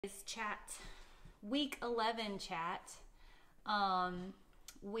Is chat, week 11 chat.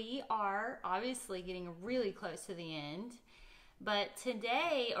 We are obviously getting really close to the end, but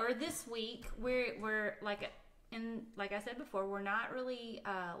today or this week we're like I said before, we're not really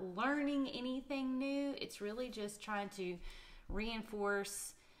learning anything new. It's really just trying to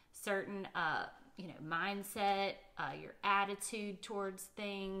reinforce certain mindset, your attitude towards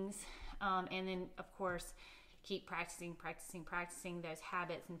things, and then of course keep practicing those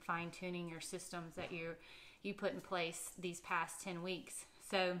habits and fine-tuning your systems that you put in place these past 10 weeks.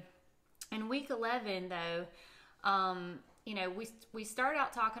 So in week 11 though, we start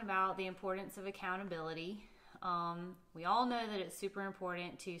out talking about the importance of accountability. We all know that it's super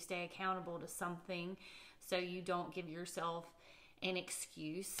important to stay accountable to something so you don't give yourself an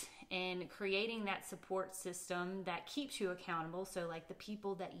excuse, and creating that support system that keeps you accountable. So like the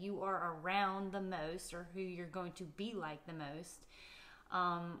people that you are around the most, or who you're going to be like the most.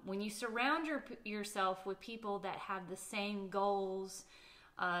 When you surround yourself with people that have the same goals,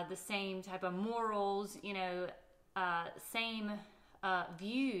 the same type of morals, same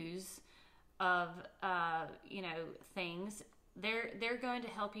views of things, they're going to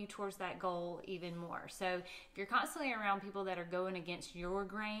help you towards that goal even more. So if you're constantly around people that are going against your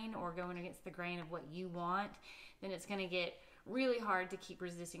grain or going against the grain of what you want, then it's going to get really hard to keep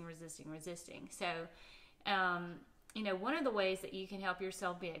resisting. So one of the ways that you can help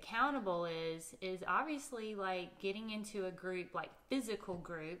yourself be accountable is obviously like getting into a group, like physical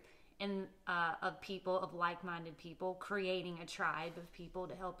group, and of people, of like-minded people, creating a tribe of people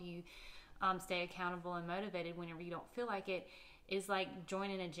to help you stay accountable and motivated whenever you don't feel like it, is like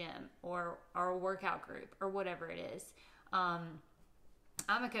joining a gym or a workout group or whatever it is. I'm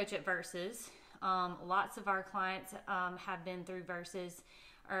a coach at Versus. Lots of our clients have been through Versus,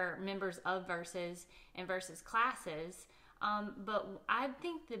 or members of Versus and Versus classes. But I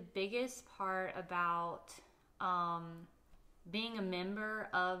think the biggest part about being a member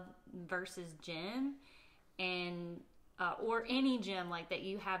of Versus gym, and or any gym like that,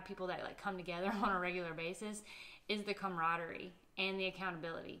 you have people that like come together on a regular basis, is the camaraderie and the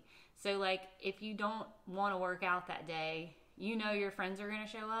accountability. So like if you don't want to work out that day, your friends are going to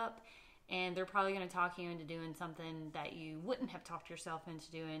show up, and they're probably going to talk you into doing something that you wouldn't have talked yourself into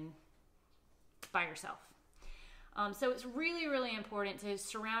doing by yourself. So it's really, really important to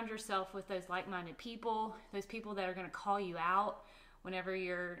surround yourself with those like-minded people, those people that are going to call you out whenever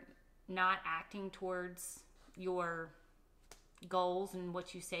you're not acting towards your goals and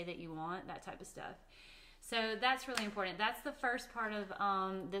what you say that you want, that type of stuff. So that's really important. That's the first part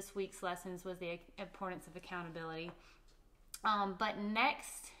of this week's lessons, was the importance of accountability. But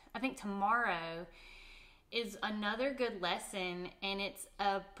next, I think tomorrow is another good lesson, and it's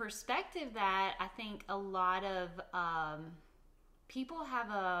a perspective that I think a lot of people have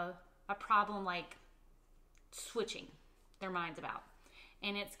a problem like switching their minds about.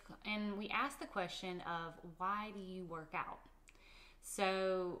 And we ask the question of, why do you work out?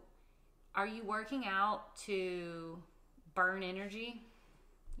 So are you working out to burn energy?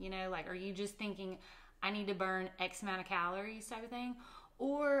 Are you just thinking, I need to burn X amount of calories type of thing?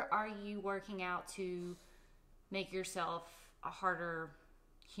 Or are you working out to make yourself a harder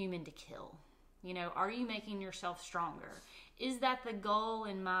human to kill? Are you making yourself stronger? Is that the goal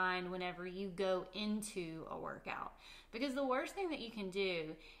in mind whenever you go into a workout? Because the worst thing that you can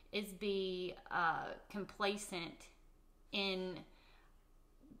do is be complacent in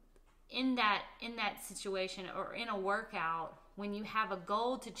that situation, or in a workout, when you have a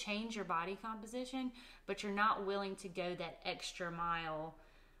goal to change your body composition, but you're not willing to go that extra mile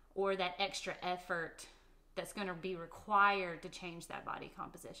or that extra effort that's going to be required to change that body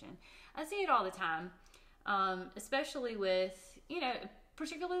composition. I see it all the time, especially with,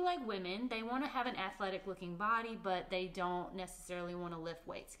 particularly like women. They want to have an athletic looking body, but they don't necessarily want to lift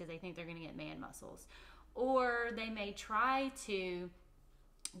weights because they think they're going to get man muscles. Or they may try to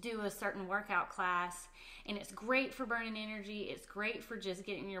do a certain workout class, and it's great for burning energy, it's great for just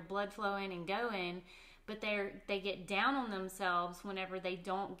getting your blood flowing and going, but they get down on themselves whenever they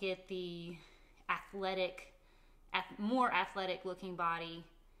don't get the more athletic looking body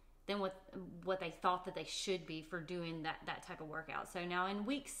than what they thought that they should be for doing that type of workout. So now in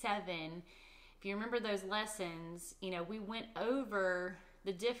week 7, if you remember those lessons, we went over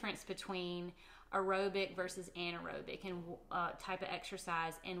the difference between aerobic versus anaerobic and type of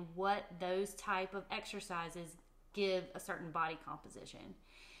exercise, and what those type of exercises give a certain body composition.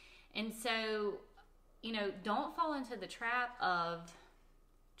 And so, don't fall into the trap of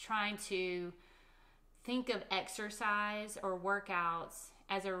trying to think of exercise or workouts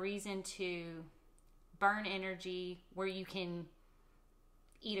as a reason to burn energy where you can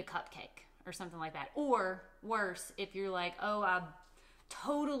eat a cupcake or something like that. Or worse, if you're like, oh, I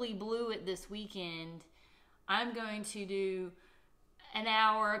totally blew it this weekend, I'm going to do an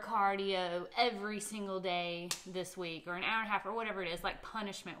hour of cardio every single day this week, or an hour and a half, or whatever it is, like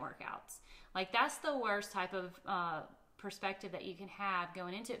punishment workouts. Like, that's the worst type of perspective that you can have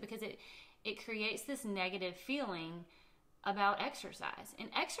going into it, because it creates this negative feeling about exercise. And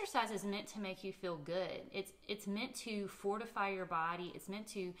exercise is meant to make you feel good. It's meant to fortify your body. It's meant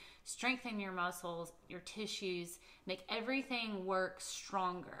to strengthen your muscles, your tissues, make everything work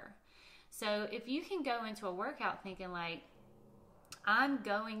stronger. So if you can go into a workout thinking like, I'm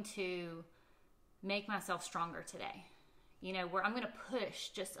going to make myself stronger today, you know, where I'm going to push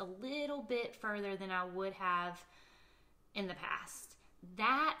just a little bit further than I would have in the past,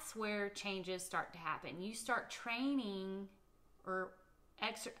 that's where changes start to happen. You start training or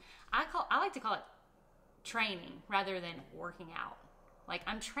I like to call it training rather than working out. Like,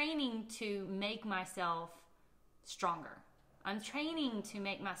 I'm training to make myself stronger. I'm training to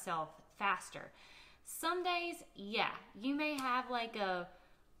make myself faster. Some days, yeah, you may have like a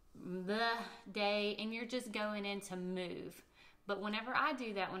day and you're just going in to move. But whenever I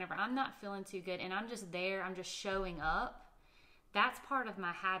do that, whenever I'm not feeling too good and I'm just there, I'm just showing up, that's part of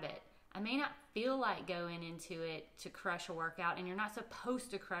my habit. I may not feel like going into it to crush a workout, and you're not supposed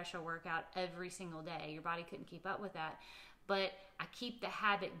to crush a workout every single day. Your body couldn't keep up with that. But I keep the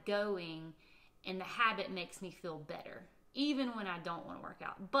habit going, and the habit makes me feel better, even when I don't want to work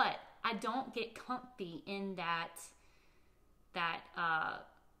out. But I don't get comfy in that I'm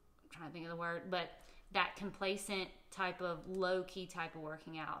trying to think of the word, but that complacent type of low-key type of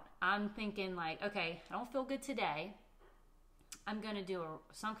working out. I'm thinking like, okay, I don't feel good today. I'm going to do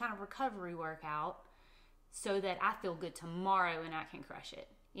some kind of recovery workout so that I feel good tomorrow and I can crush it.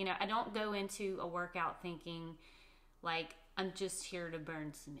 You know, I don't go into a workout thinking like, I'm just here to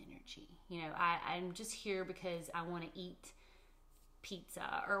burn some energy. You know, I'm just here because I want to eat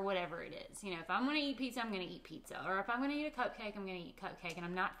pizza or whatever it is. You know, if I'm going to eat pizza, I'm going to eat pizza. Or if I'm going to eat a cupcake, I'm going to eat cupcake. And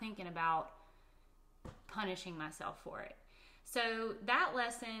I'm not thinking about punishing myself for it. So that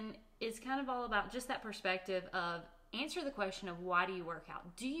lesson is kind of all about just that perspective of answer the question of, why do you work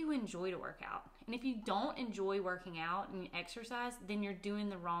out? Do you enjoy to work out? And if you don't enjoy working out and exercise, then you're doing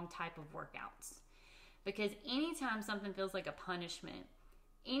the wrong type of workouts. Because anytime something feels like a punishment,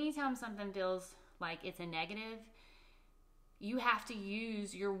 anytime something feels like it's a negative, you have to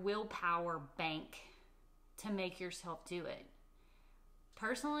use your willpower bank to make yourself do it.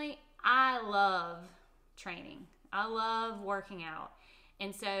 Personally, I love training. I love working out.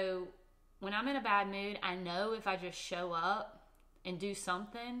 And so when I'm in a bad mood, I know if I just show up and do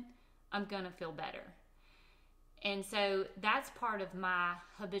something, I'm going to feel better. And so that's part of my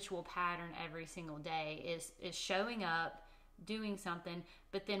habitual pattern every single day is showing up, doing something.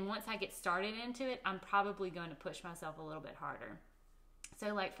 But then once I get started into it, I'm probably going to push myself a little bit harder.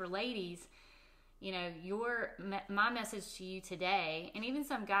 So like for ladies, you know, my message to you today, and even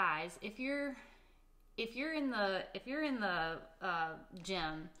some guys, if you're in the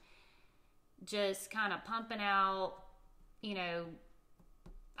gym, just kind of pumping out, you know,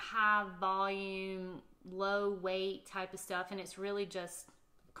 high volume, low weight type of stuff, and it's really just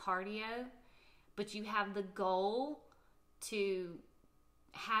cardio, but you have the goal to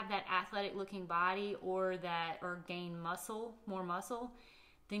have that athletic looking body or gain more muscle,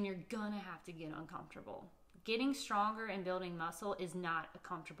 then you're gonna have to get uncomfortable. Getting stronger and building muscle is not a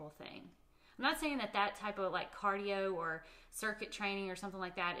comfortable thing. I'm not saying that type of like cardio or circuit training or something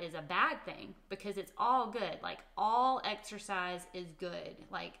like that is a bad thing, because it's all good. Like, all exercise is good.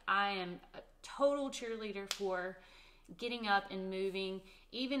 Like, I am a total cheerleader for getting up and moving,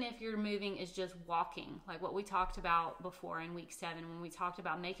 even if your moving is just walking, like what we talked about before in week 7 when we talked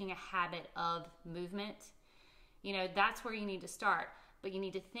about making a habit of movement. You know, that's where you need to start. But you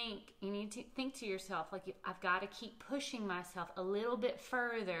need to think to yourself, like, I've got to keep pushing myself a little bit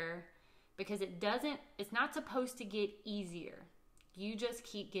further, because it's not supposed to get easier. You just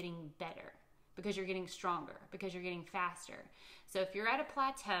keep getting better because you're getting stronger, because you're getting faster. So if you're at a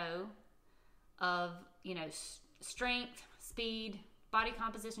plateau of, you know, strength, speed, body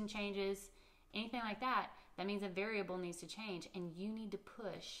composition changes, anything like that, that means a variable needs to change, and you need to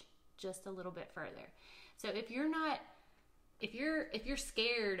push just a little bit further. So if you're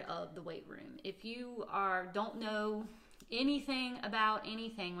scared of the weight room, if you don't know anything about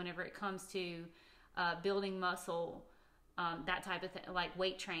anything whenever it comes to building muscle, that type of thing, like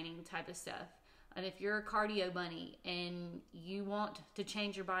weight training type of stuff, and if you're a cardio bunny and you want to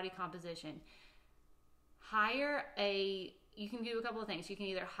change your body composition, you can do a couple of things. You can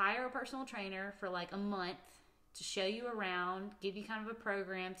either hire a personal trainer for like a month to show you around, give you kind of a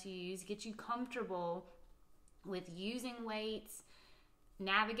program to use, get you comfortable with using weights,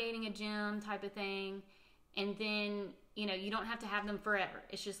 navigating a gym type of thing. And then, you know, you don't have to have them forever.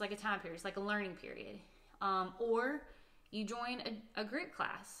 It's just like a time period. It's like a learning period. Or you join a group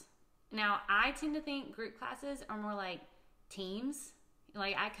class. Now, I tend to think group classes are more like teams.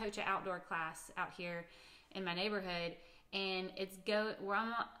 Like, I coach an outdoor class out here in my neighborhood, and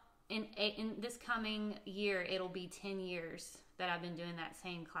in this coming year, it'll be 10 years that I've been doing that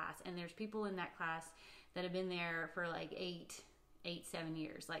same class. And there's people in that class that have been there for like 7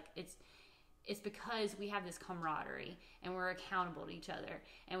 years. Like, it's because we have this camaraderie and we're accountable to each other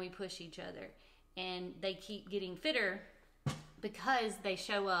and we push each other, and they keep getting fitter because they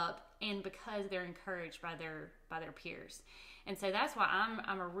show up and because they're encouraged by their peers. And so that's why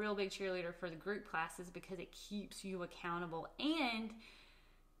I'm a real big cheerleader for the group classes, because it keeps you accountable. And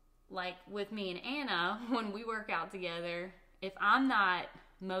like with me and Anna, when we work out together, if I'm not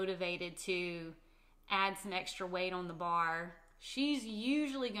motivated to add some extra weight on the bar, she's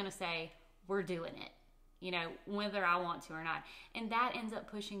usually going to say, we're doing it, you know, whether I want to or not. And that ends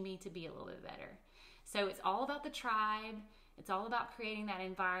up pushing me to be a little bit better. So it's all about the tribe. It's all about creating that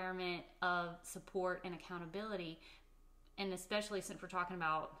environment of support and accountability. And especially since we're talking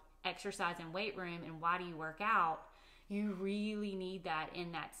about exercise and weight room and why do you work out, you really need that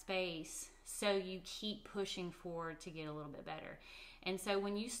in that space so you keep pushing forward to get a little bit better. And so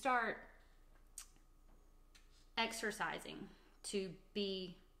when you start exercising to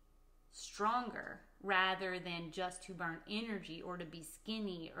be stronger rather than just to burn energy or to be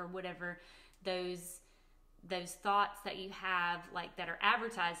skinny or whatever those thoughts that you have, like, that are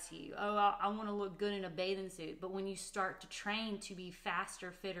advertised to you, oh, I want to look good in a bathing suit. But when you start to train to be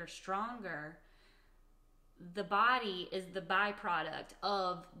faster, fitter, stronger, the body is the byproduct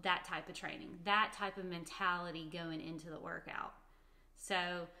of that type of training, that type of mentality going into the workout. So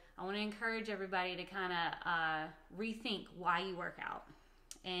I want to encourage everybody to kind of rethink why you work out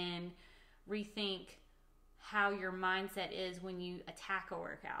and rethink how your mindset is when you attack a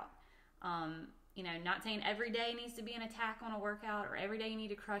workout. You know, not saying every day needs to be an attack on a workout or every day you need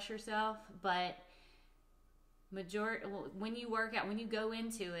to crush yourself, but when you work out, when you go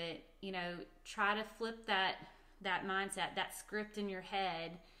into it, you know, try to flip that mindset, that script in your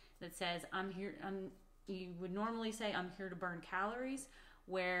head that says, you would normally say, I'm here to burn calories,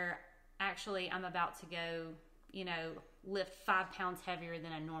 where actually I'm about to go, you know, lift 5 pounds heavier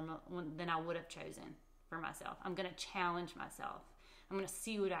than I would have chosen for myself. I'm going to challenge myself. I'm going to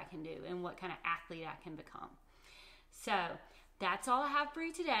see what I can do and what kind of athlete I can become. So that's all I have for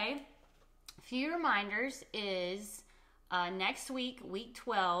you today. A few reminders is next week, week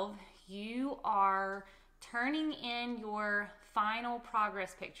 12, you are turning in your final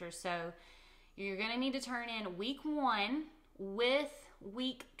progress pictures. So you're going to need to turn in week 1 with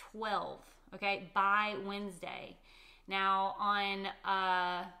week 12, okay, by Wednesday. Now on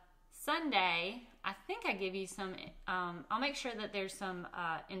Sunday, I think I give you some, I'll make sure that there's some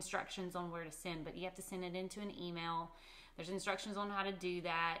instructions on where to send, but you have to send it into an email. There's instructions on how to do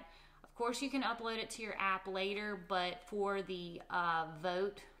that. Of course, you can upload it to your app later, but for the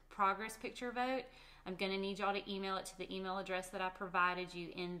progress picture vote, I'm going to need y'all to email it to the email address that I provided you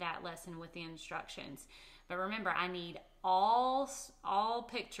in that lesson with the instructions. But remember, I need all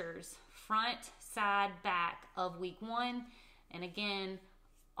pictures, front, side, back of week 1, and again,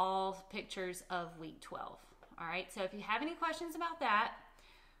 all pictures of week 12. All right, so if you have any questions about that,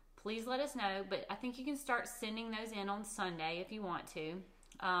 please let us know. But I think you can start sending those in on Sunday if you want to.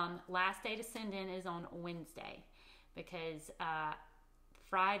 Last day to send in is on Wednesday, because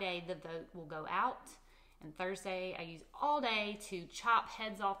Friday the vote will go out, and Thursday I use all day to chop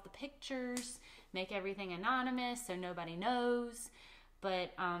heads off the pictures, make everything anonymous so nobody knows.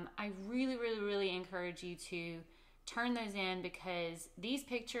 But I really, really, really encourage you to turn those in, because these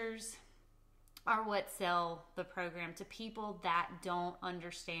pictures are what sell the program to people that don't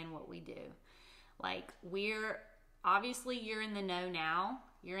understand what we do. Like, obviously you're in the know now.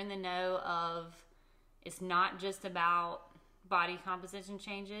 You're in the know of, it's not just about body composition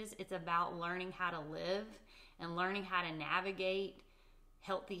changes. It's about learning how to live and learning how to navigate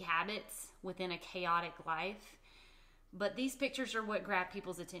healthy habits within a chaotic life. But these pictures are what grab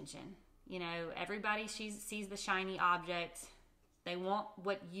people's attention. You know, everybody sees the shiny object. They want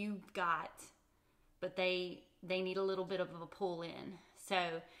what you've got, but they need a little bit of a pull in. So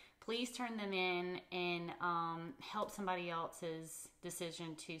please turn them in and help somebody else's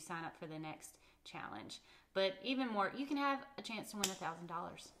decision to sign up for the next challenge. But even more, you can have a chance to win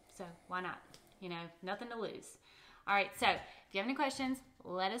 $1,000. So why not? You know, nothing to lose. All right, so if you have any questions,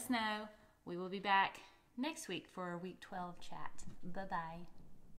 let us know. We will be back next week for our week 12 chat. Bye bye.